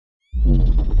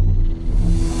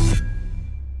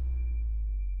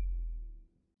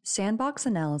Sandbox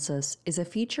Analysis is a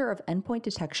feature of endpoint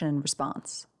detection and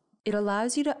response. It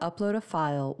allows you to upload a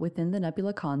file within the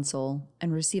Nebula console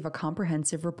and receive a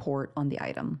comprehensive report on the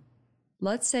item.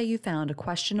 Let's say you found a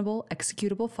questionable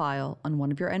executable file on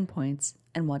one of your endpoints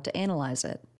and want to analyze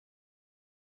it.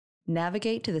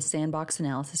 Navigate to the Sandbox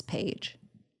Analysis page.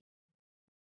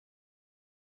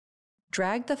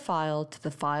 Drag the file to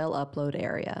the File Upload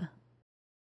area.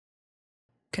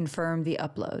 Confirm the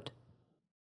upload.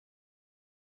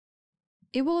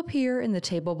 It will appear in the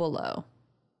table below.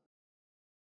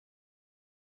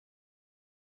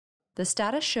 The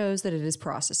status shows that it is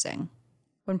processing.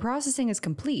 When processing is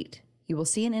complete, you will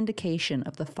see an indication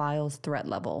of the file's threat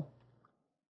level.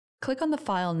 Click on the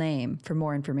file name for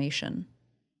more information.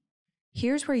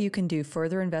 Here's where you can do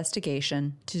further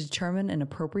investigation to determine an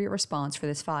appropriate response for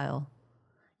this file.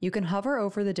 You can hover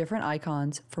over the different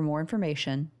icons for more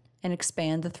information and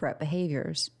expand the threat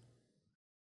behaviors.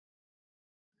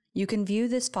 You can view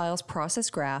this file's process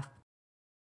graph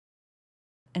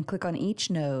and click on each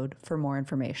node for more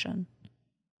information.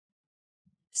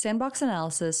 Sandbox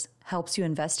Analysis helps you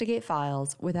investigate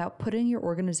files without putting your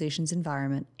organization's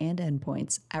environment and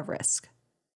endpoints at risk.